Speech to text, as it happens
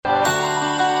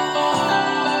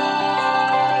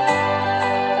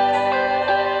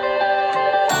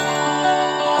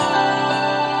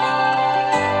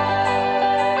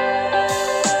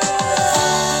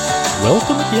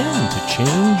Welcome again to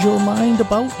Change Your Mind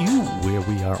About You, where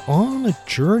we are on a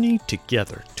journey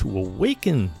together to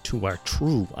awaken to our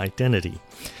true identity.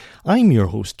 I'm your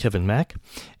host, Kevin Mack,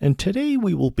 and today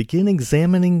we will begin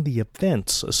examining the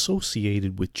events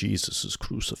associated with Jesus'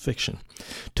 crucifixion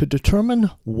to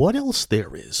determine what else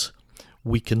there is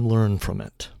we can learn from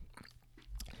it.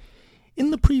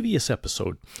 In the previous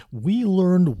episode, we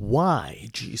learned why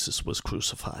Jesus was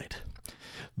crucified.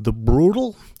 The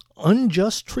brutal,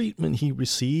 unjust treatment he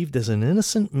received as an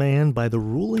innocent man by the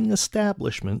ruling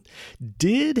establishment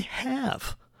did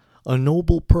have a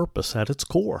noble purpose at its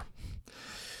core.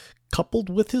 Coupled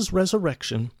with his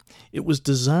resurrection, it was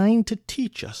designed to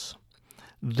teach us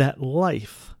that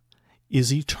life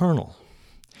is eternal.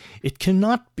 It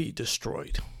cannot be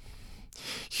destroyed.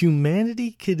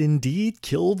 Humanity could indeed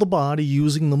kill the body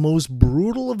using the most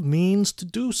brutal of means to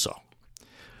do so,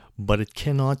 but it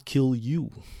cannot kill you.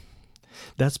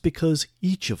 That's because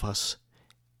each of us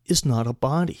is not a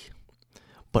body,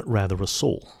 but rather a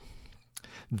soul.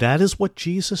 That is what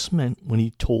Jesus meant when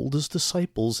he told his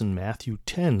disciples in Matthew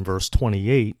 10, verse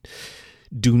 28,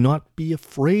 "Do not be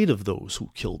afraid of those who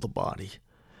kill the body,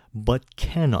 but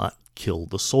cannot kill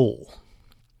the soul."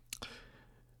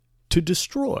 To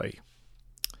destroy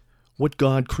what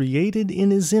God created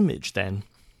in his image, then,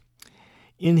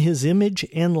 in his image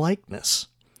and likeness,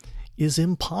 is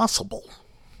impossible.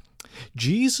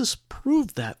 Jesus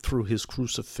proved that through his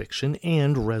crucifixion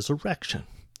and resurrection.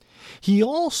 He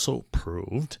also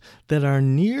proved that our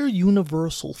near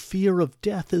universal fear of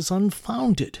death is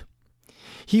unfounded.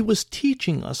 He was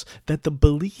teaching us that the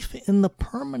belief in the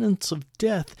permanence of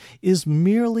death is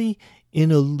merely an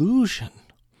illusion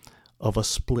of a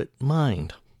split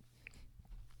mind.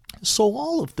 So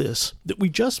all of this that we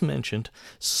just mentioned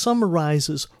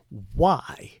summarizes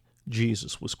why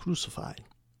Jesus was crucified.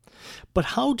 But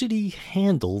how did he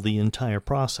handle the entire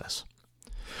process?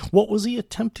 What was he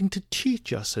attempting to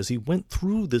teach us as he went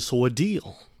through this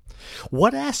ordeal?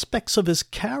 What aspects of his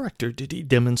character did he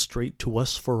demonstrate to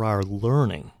us for our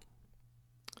learning?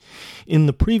 In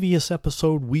the previous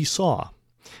episode, we saw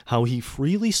how he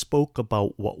freely spoke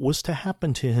about what was to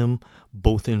happen to him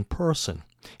both in person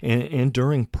and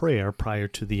during prayer prior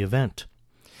to the event.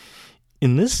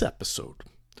 In this episode,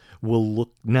 we'll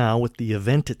look now at the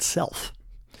event itself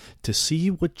to see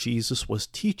what Jesus was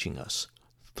teaching us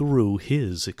through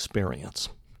his experience.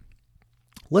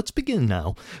 Let's begin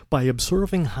now by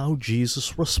observing how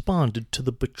Jesus responded to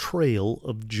the betrayal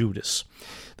of Judas.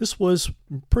 This was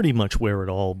pretty much where it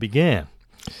all began.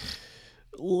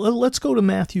 Let's go to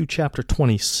Matthew chapter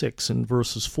 26 and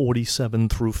verses 47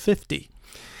 through 50.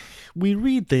 We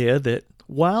read there that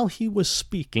while he was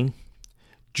speaking,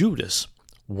 Judas,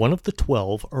 one of the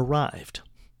 12, arrived.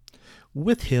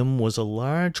 With him was a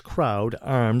large crowd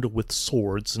armed with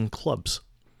swords and clubs,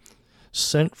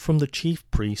 sent from the chief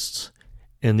priests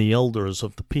and the elders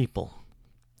of the people.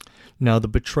 Now the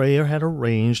betrayer had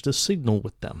arranged a signal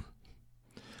with them.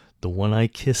 "The one I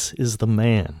kiss is the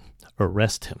man.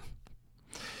 Arrest him."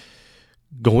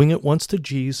 Going at once to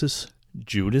Jesus,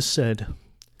 Judas said,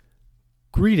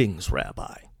 "Greetings,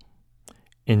 Rabbi,"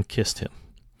 and kissed him.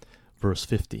 Verse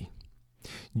 50.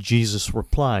 Jesus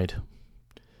replied,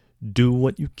 "Do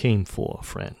what you came for,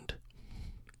 friend."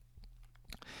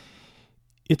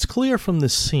 It's clear from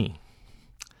this scene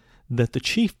that the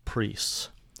chief priests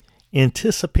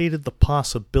anticipated the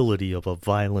possibility of a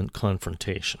violent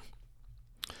confrontation.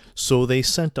 So they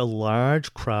sent a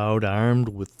large crowd armed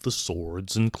with the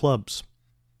swords and clubs.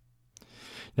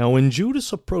 Now when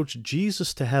Judas approached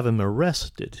Jesus to have him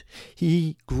arrested,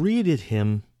 he greeted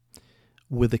him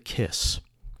with a kiss.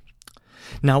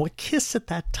 Now, a kiss at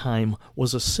that time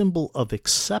was a symbol of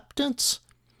acceptance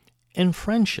and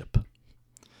friendship.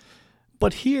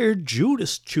 But here,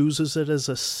 Judas chooses it as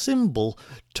a symbol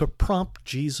to prompt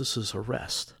Jesus'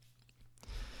 arrest.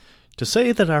 To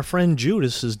say that our friend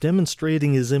Judas is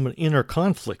demonstrating his inner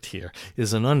conflict here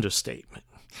is an understatement.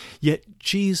 Yet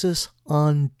Jesus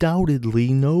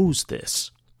undoubtedly knows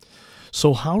this.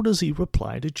 So how does he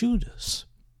reply to Judas?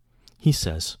 He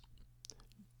says,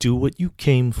 "Do what you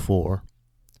came for,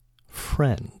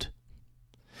 friend."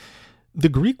 The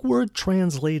Greek word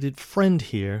translated friend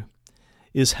here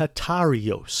is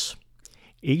hetairos,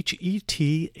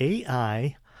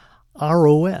 Hetairos,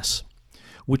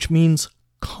 which means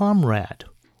comrade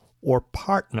or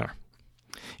partner.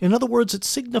 In other words, it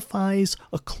signifies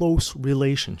a close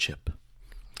relationship.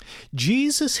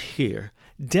 Jesus here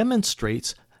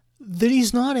demonstrates that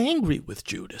he's not angry with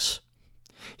Judas.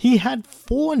 He had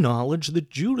foreknowledge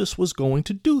that Judas was going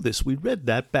to do this. We read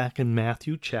that back in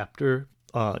Matthew chapter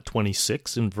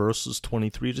 26 in verses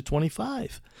 23 to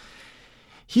 25.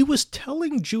 He was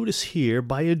telling Judas here,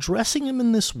 by addressing him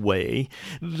in this way,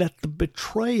 that the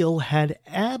betrayal had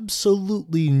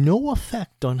absolutely no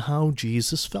effect on how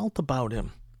Jesus felt about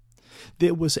him.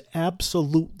 There was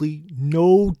absolutely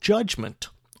no judgment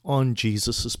on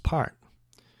Jesus' part.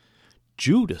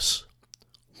 Judas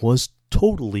was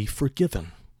totally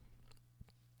forgiven.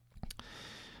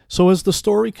 So as the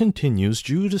story continues,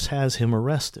 Judas has him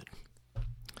arrested.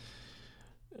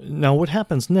 Now what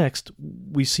happens next,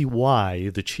 we see why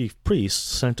the chief priests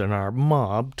sent an armed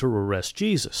mob to arrest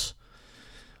Jesus.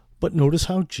 But notice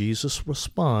how Jesus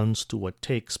responds to what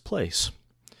takes place.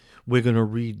 We're going to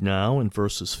read now in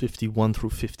verses 51 through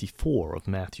 54 of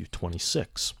Matthew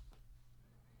 26.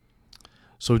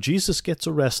 So Jesus gets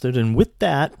arrested, and with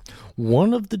that,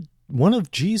 one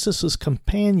of Jesus'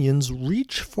 companions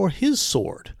reached for his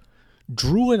sword,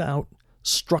 drew it out,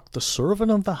 struck the servant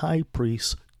of the high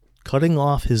priest, cutting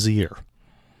off his ear.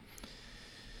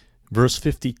 Verse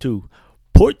 52,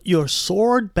 "Put your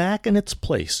sword back in its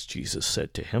place," Jesus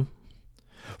said to him.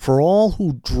 "For all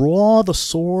who draw the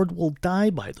sword will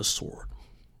die by the sword.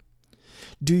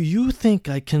 Do you think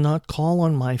I cannot call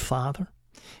on my Father,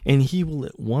 and he will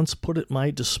at once put at my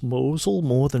disposal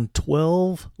more than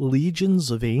 12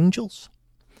 legions of angels?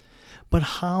 But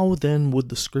how then would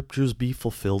the scriptures be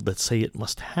fulfilled that say it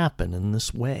must happen in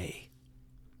this way?"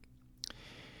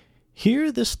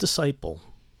 Here this disciple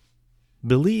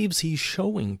believes he's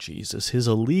showing Jesus his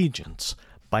allegiance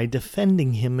by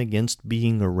defending him against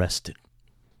being arrested.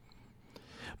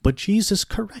 But Jesus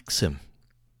corrects him,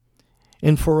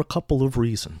 and for a couple of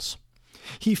reasons.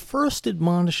 He first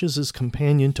admonishes his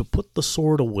companion to put the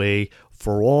sword away,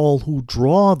 for all who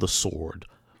draw the sword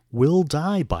will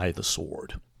die by the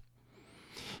sword.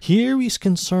 Here he's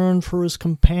concerned for his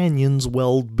companion's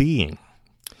well-being.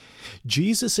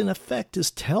 Jesus, in effect, is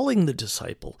telling the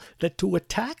disciple that to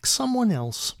attack someone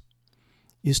else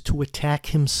is to attack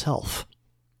himself.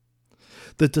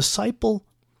 The disciple,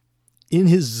 in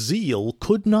his zeal,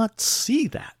 could not see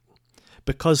that,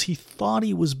 because he thought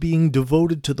he was being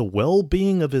devoted to the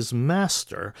well-being of his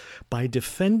master by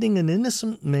defending an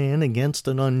innocent man against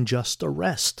an unjust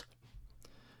arrest.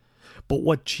 But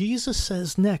what Jesus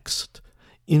says next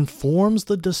informs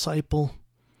the disciple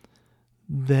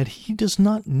that he does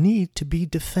not need to be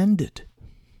defended.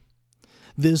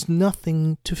 There's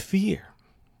nothing to fear.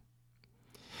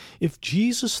 If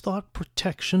Jesus thought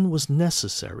protection was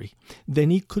necessary,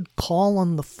 then he could call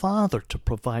on the Father to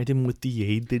provide him with the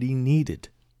aid that he needed.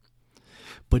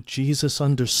 But Jesus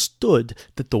understood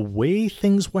that the way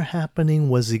things were happening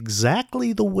was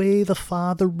exactly the way the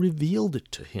Father revealed it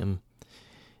to him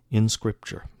in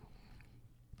Scripture.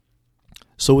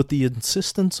 So at the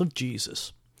insistence of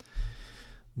Jesus,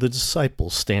 the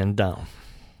disciples stand down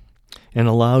and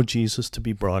allow Jesus to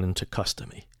be brought into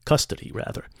custody.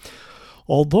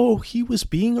 Although he was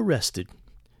being arrested,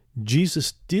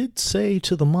 Jesus did say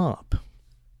to the mob,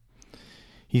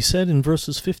 he said in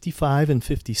verses 55 and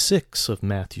 56 of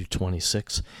Matthew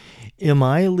 26, "Am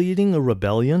I leading a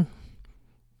rebellion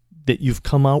that you've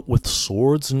come out with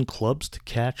swords and clubs to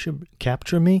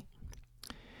capture me?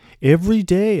 Every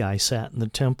day I sat in the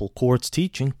temple courts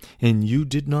teaching, and you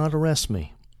did not arrest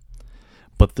me.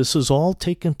 But this has all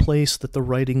taken place that the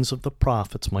writings of the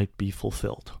prophets might be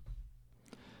fulfilled."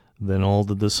 Then all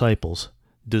the disciples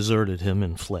deserted him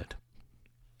and fled.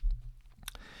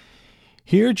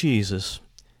 Here Jesus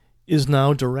is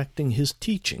now directing his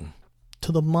teaching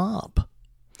to the mob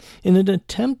in an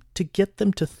attempt to get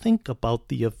them to think about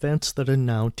the events that are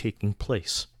now taking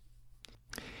place.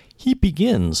 He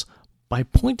begins by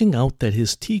pointing out that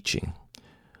his teaching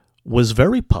was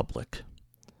very public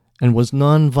and was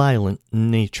nonviolent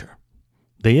in nature.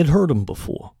 They had heard him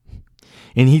before,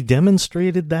 and he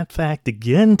demonstrated that fact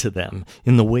again to them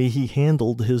in the way he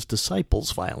handled his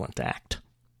disciples' violent act.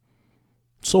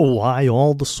 So why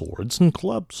all the swords and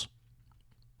clubs?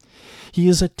 He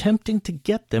is attempting to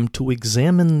get them to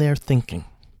examine their thinking,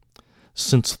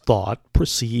 since thought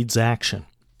precedes action.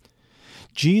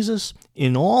 Jesus,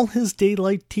 in all his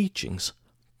daylight teachings,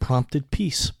 prompted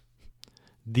peace.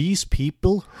 These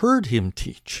people heard him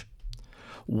teach.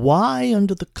 Why,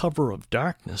 under the cover of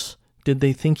darkness, did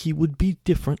they think he would be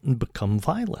different and become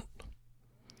violent?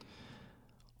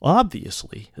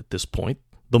 Obviously, at this point,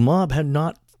 the mob had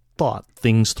not thought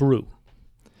things through.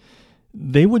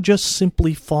 They were just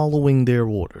simply following their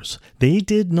orders. They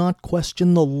did not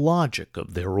question the logic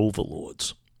of their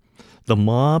overlords. The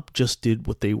mob just did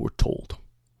what they were told.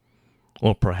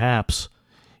 Or perhaps,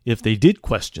 if they did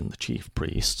question the chief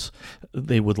priests,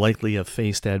 they would likely have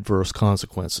faced adverse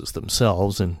consequences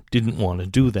themselves and didn't want to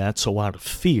do that, so out of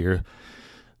fear,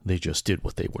 they just did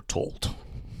what they were told.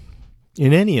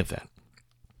 In any event,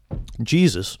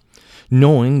 Jesus,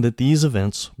 knowing that these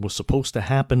events were supposed to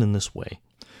happen in this way,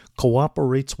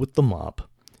 cooperates with the mob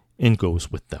and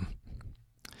goes with them.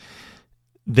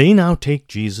 They now take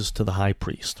Jesus to the high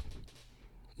priest,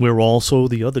 where also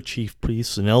the other chief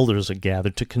priests and elders are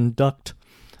gathered to conduct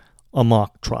a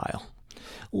mock trial.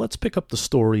 Let's pick up the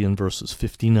story in verses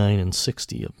 59 and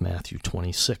 60 of Matthew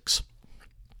 26.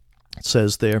 It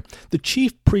says there, "The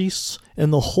chief priests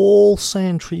and the whole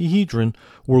Sanhedrin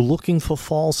were looking for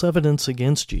false evidence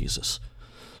against Jesus,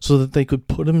 so that they could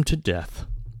put him to death.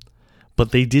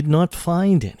 But they did not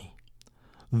find any,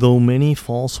 though many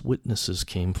false witnesses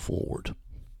came forward."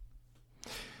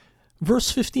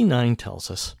 Verse 59 tells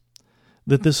us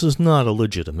that this is not a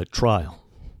legitimate trial.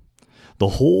 The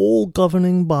whole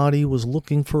governing body was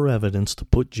looking for evidence to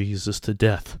put Jesus to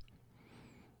death,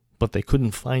 but they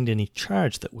couldn't find any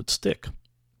charge that would stick.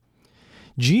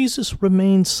 Jesus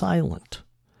remained silent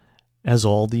as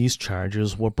all these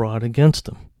charges were brought against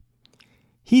him.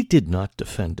 He did not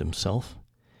defend himself.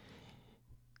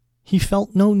 He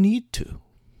felt no need to.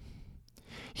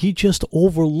 He just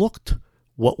overlooked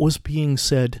what was being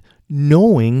said,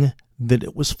 knowing that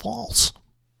it was false.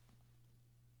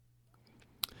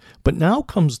 But now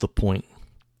comes the point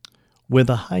where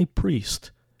the high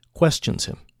priest questions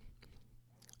him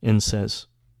and says,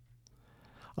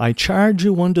 "I charge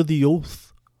you under the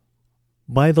oath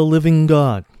by the living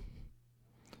God."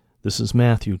 This is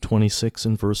Matthew 26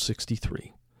 and verse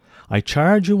 63. "I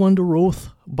charge you under oath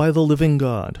by the living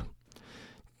God.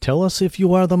 Tell us if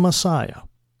you are the Messiah,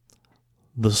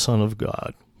 the Son of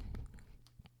God."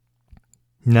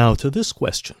 Now to this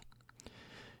question,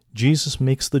 Jesus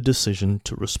makes the decision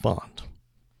to respond.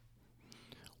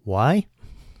 Why?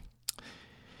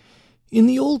 In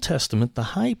the Old Testament,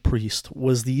 the high priest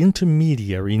was the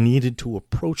intermediary needed to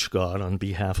approach God on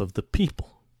behalf of the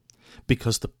people,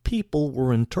 because the people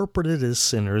were interpreted as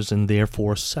sinners and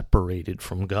therefore separated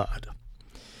from God.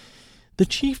 The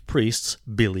chief priests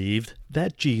believed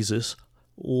that Jesus,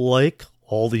 like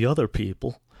all the other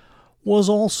people, was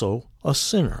also a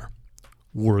sinner,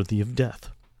 worthy of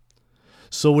death.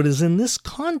 So it is in this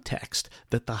context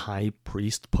that the high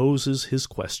priest poses his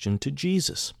question to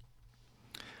Jesus.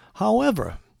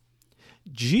 However,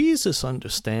 Jesus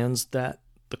understands that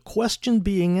the question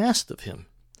being asked of him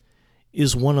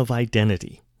is one of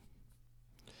identity.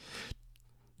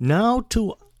 Now,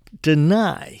 to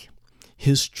deny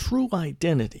his true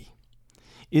identity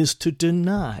is to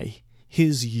deny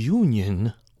his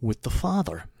union with the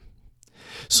Father.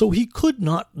 So he could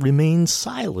not remain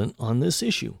silent on this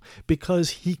issue, because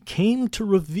he came to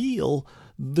reveal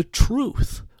the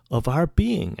truth of our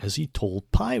being, as he told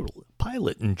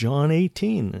Pilate in John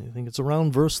 18. I think it's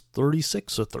around verse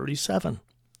 36 or 37.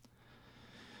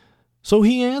 So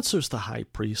he answers the high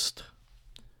priest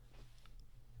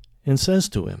and says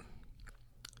to him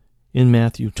in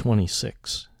Matthew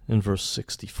 26 and verse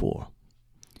 64,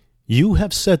 "You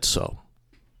have said so."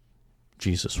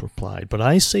 Jesus replied, "But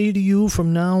I say to you,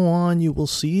 from now on you will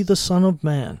see the Son of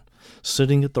Man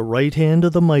sitting at the right hand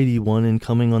of the Mighty One and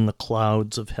coming on the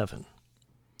clouds of heaven."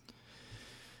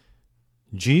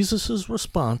 Jesus'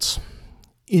 response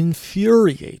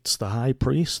infuriates the high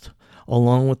priest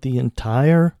along with the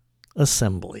entire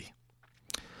assembly.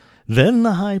 Then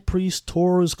the high priest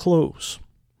tore his clothes.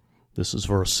 This is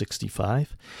verse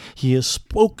 65. "He has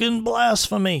spoken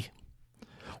blasphemy.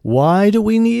 Why do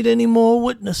we need any more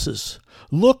witnesses?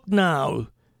 Look now,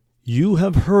 you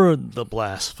have heard the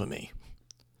blasphemy.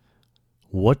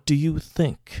 What do you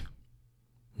think?"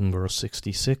 In verse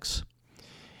 66,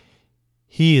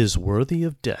 "He is worthy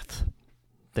of death,"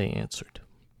 they answered.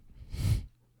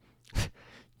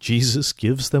 Jesus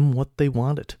gives them what they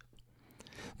wanted,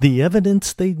 the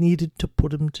evidence they needed to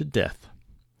put him to death.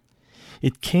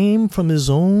 It came from his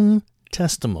own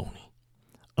testimony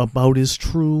about his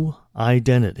true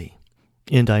identity,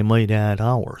 and I might add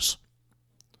ours,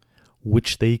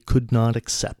 which they could not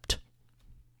accept.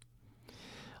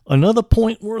 Another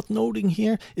point worth noting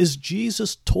here is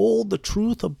Jesus told the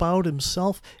truth about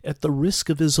himself at the risk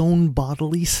of his own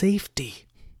bodily safety.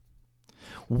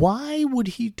 Why would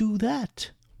he do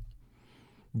that?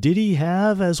 Did he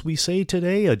have, as we say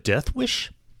today, a death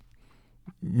wish?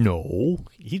 No,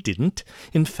 he didn't.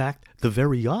 In fact, the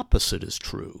very opposite is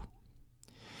true.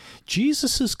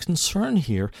 Jesus' concern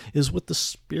here is with the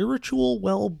spiritual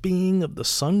well-being of the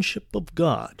sonship of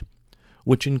God,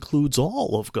 which includes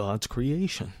all of God's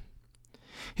creation.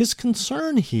 His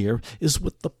concern here is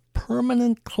with the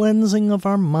permanent cleansing of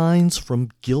our minds from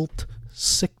guilt,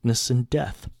 sickness, and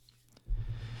death.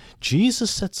 Jesus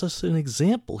sets us an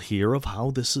example here of how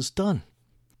this is done.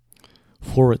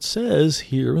 For it says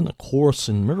here in the Course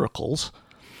in Miracles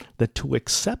that to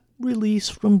accept release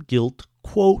from guilt,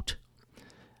 quote,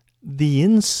 the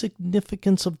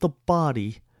insignificance of the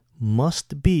body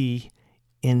must be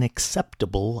an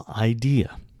acceptable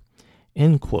idea,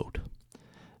 end quote.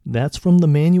 That's from the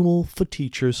Manual for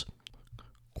Teachers,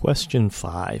 Question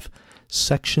 5,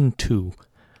 Section 2,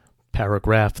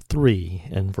 Paragraph 3,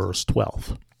 and Verse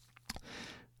 12.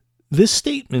 This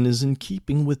statement is in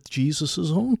keeping with Jesus'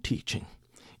 own teaching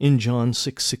in John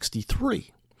 6:63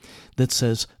 that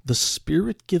says, the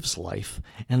Spirit gives life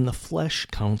and the flesh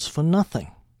counts for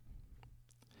nothing.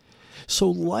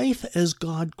 So life as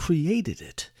God created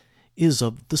it is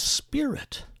of the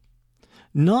Spirit,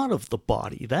 not of the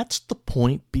body. That's the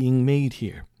point being made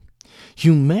here.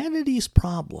 Humanity's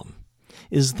problem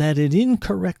is that it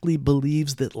incorrectly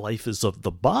believes that life is of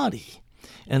the body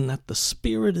and that the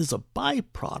Spirit is a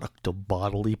byproduct of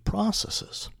bodily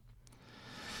processes.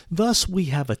 Thus, we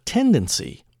have a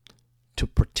tendency to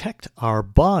protect our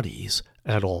bodies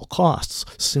at all costs,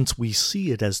 since we see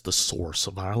it as the source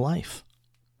of our life.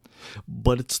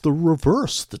 But it's the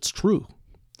reverse that's true.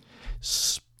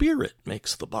 Spirit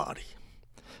makes the body.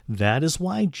 That is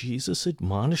why Jesus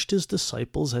admonished his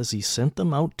disciples as he sent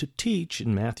them out to teach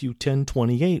in Matthew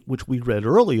 10:28, which we read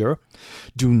earlier,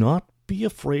 do not be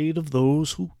afraid of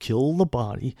those who kill the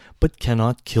body, but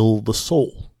cannot kill the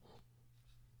soul.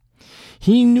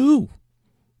 He knew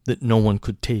that no one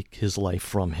could take his life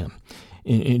from him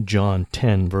in John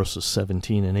 10, verses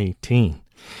 17 and 18.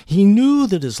 He knew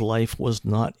that his life was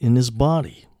not in his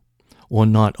body, or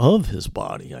not of his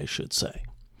body, I should say.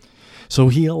 So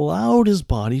he allowed his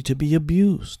body to be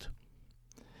abused.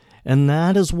 And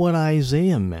that is what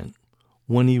Isaiah meant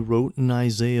when he wrote in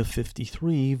Isaiah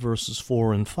 53, verses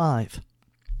 4 and 5.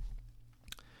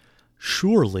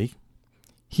 Surely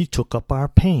he took up our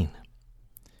pain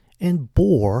and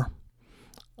bore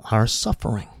our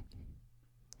suffering.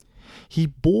 He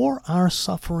bore our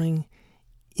suffering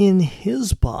in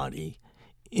his body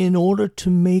in order to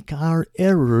make our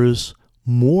errors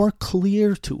more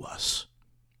clear to us.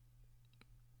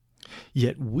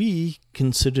 Yet we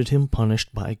considered him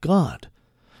punished by God,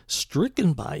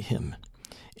 stricken by him,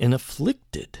 and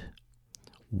afflicted.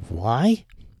 Why?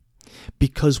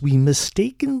 Because we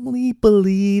mistakenly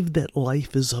believe that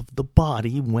life is of the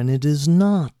body when it is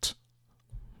not.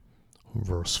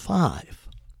 Verse 5.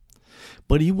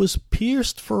 But he was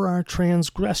pierced for our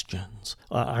transgressions.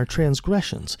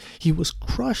 He was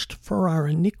crushed for our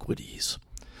iniquities.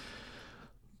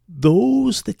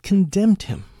 Those that condemned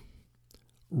him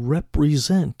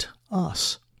represent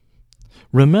us.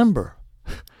 Remember,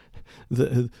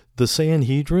 the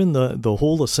Sanhedrin, the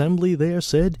whole assembly there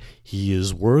said, he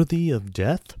is worthy of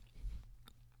death.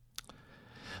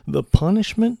 The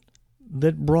punishment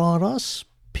that brought us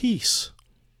peace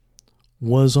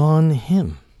was on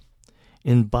him,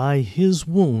 and by his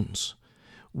wounds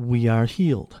we are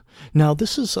healed. Now,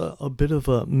 this is a bit of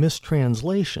a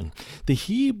mistranslation. The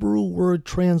Hebrew word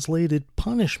translated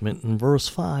punishment in verse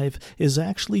 5 is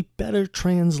actually better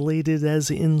translated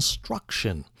as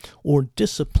instruction or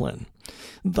discipline.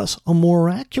 Thus, a more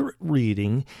accurate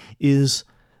reading is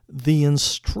the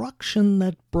instruction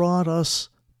that brought us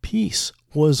peace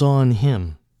was on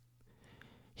him.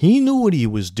 He knew what he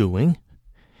was doing.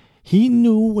 He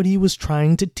knew what he was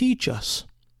trying to teach us.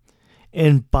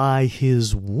 And by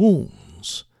his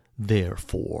wounds,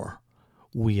 therefore,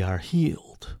 we are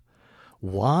healed.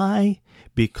 Why?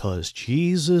 Because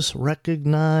Jesus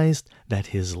recognized that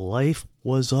his life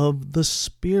was of the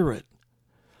Spirit,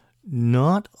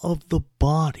 not of the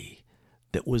body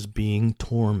that was being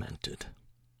tormented.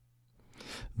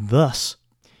 Thus,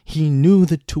 he knew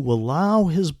that to allow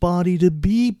his body to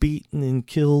be beaten and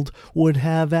killed would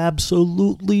have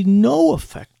absolutely no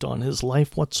effect on his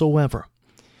life whatsoever.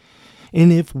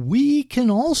 And if we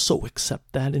can also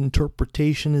accept that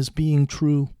interpretation as being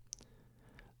true,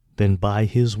 then by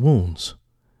his wounds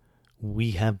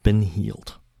we have been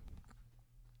healed.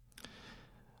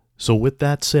 So with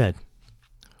that said,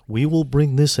 we will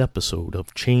bring this episode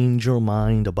of Change Your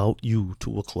Mind About You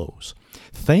to a close.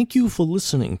 Thank you for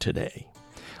listening today.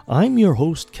 I'm your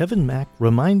host, Kevin Mack,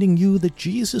 reminding you that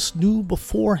Jesus knew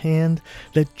beforehand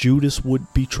that Judas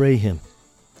would betray him.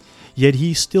 Yet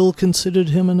he still considered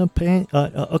him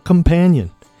a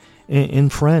companion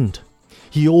and friend.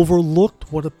 He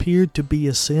overlooked what appeared to be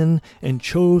a sin and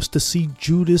chose to see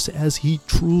Judas as he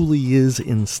truly is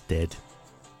instead,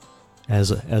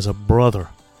 as a brother,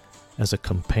 as a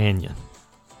companion.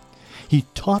 He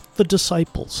taught the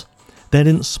disciples that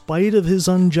in spite of his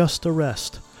unjust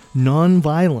arrest,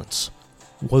 nonviolence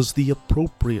was the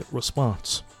appropriate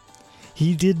response.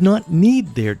 He did not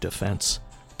need their defense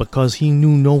because he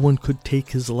knew no one could take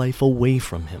his life away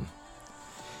from him.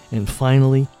 And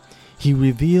finally, he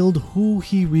revealed who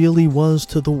he really was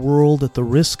to the world at the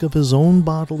risk of his own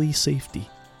bodily safety,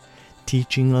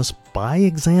 teaching us by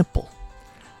example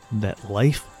that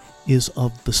life is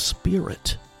of the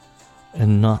spirit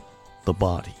and not the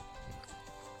body.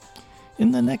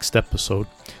 In the next episode,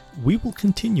 we will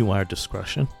continue our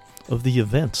discussion of the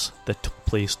events that took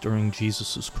place during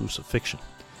Jesus' crucifixion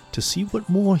to see what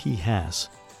more he has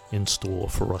in store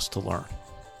for us to learn.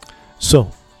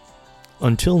 So,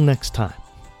 until next time,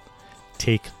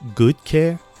 take good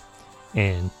care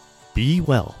and be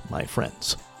well, my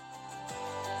friends.